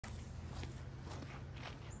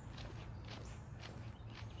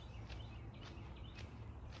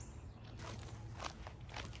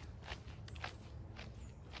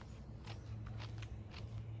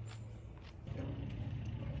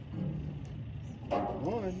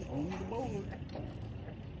One on the board.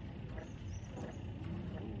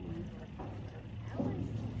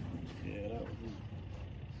 Yeah, that was it.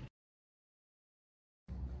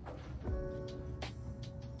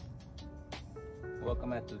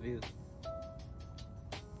 Welcome at the View.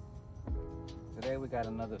 Today we got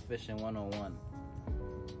another Fishing 101.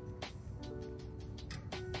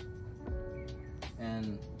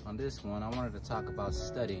 And on this one, I wanted to talk about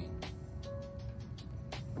studying.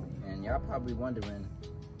 And y'all probably wondering,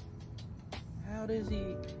 how does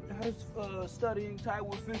studying tie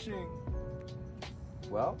with fishing?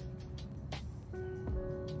 Well,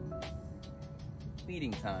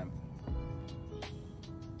 feeding time.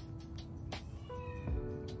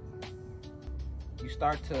 You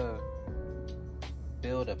start to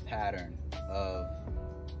build a pattern of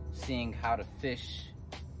seeing how the fish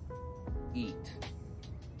eat,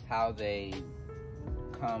 how they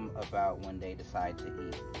come about when they decide to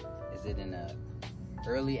eat. Is it in a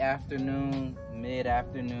early afternoon,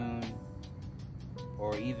 mid-afternoon,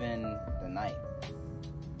 or even the night?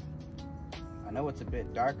 I know it's a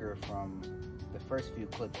bit darker from the first few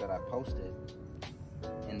clips that I posted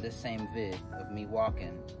in this same vid of me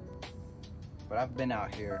walking, but I've been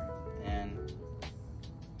out here and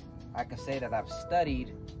I can say that I've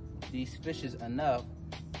studied these fishes enough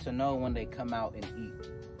to know when they come out and eat.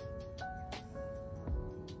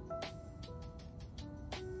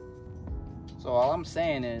 So all I'm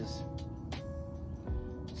saying is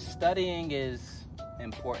studying is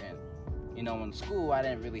important. You know, in school I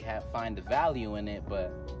didn't really find the value in it,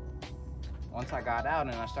 but once I got out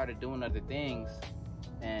and I started doing other things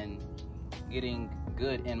and getting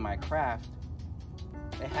good in my craft,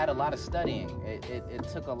 it had a lot of studying. It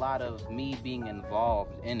took a lot of me being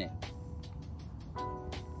involved in it. I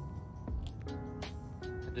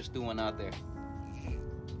just threw one out there.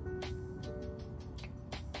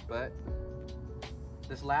 But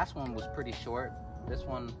this last one was pretty short. This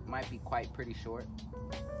one might be quite pretty short.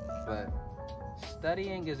 But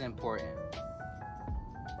studying is important.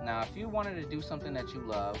 Now, if you wanted to do something that you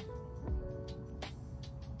love,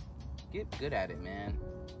 get good at it, man.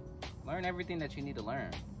 Learn everything that you need to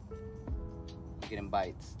learn. You're getting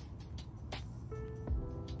bites.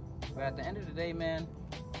 But at the end of the day, man,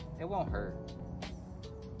 it won't hurt.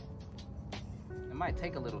 It might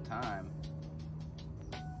take a little time,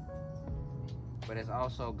 but it's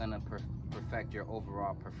also gonna perfect your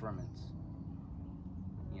overall performance,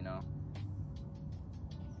 you know?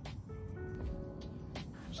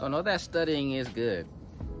 So know that studying is good.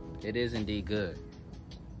 It is indeed good.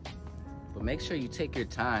 But make sure you take your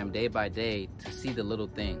time day by day to see the little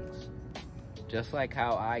things. Just like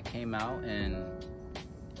how I came out and,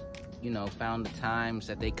 you know, found the times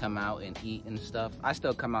that they come out and eat and stuff. I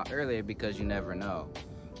still come out earlier because you never know.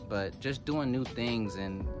 But just doing new things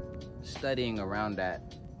and studying around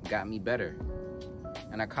that got me better.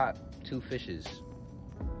 And I caught 2 fishes.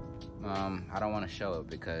 I don't want to show it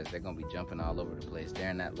because they're going to be jumping all over the place. They're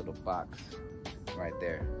in that little box right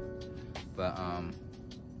there. But,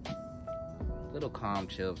 little calm,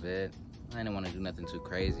 chill vid. I didn't want to do nothing too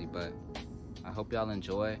crazy, but I hope y'all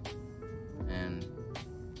enjoy, and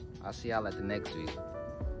I'll see y'all at the next week.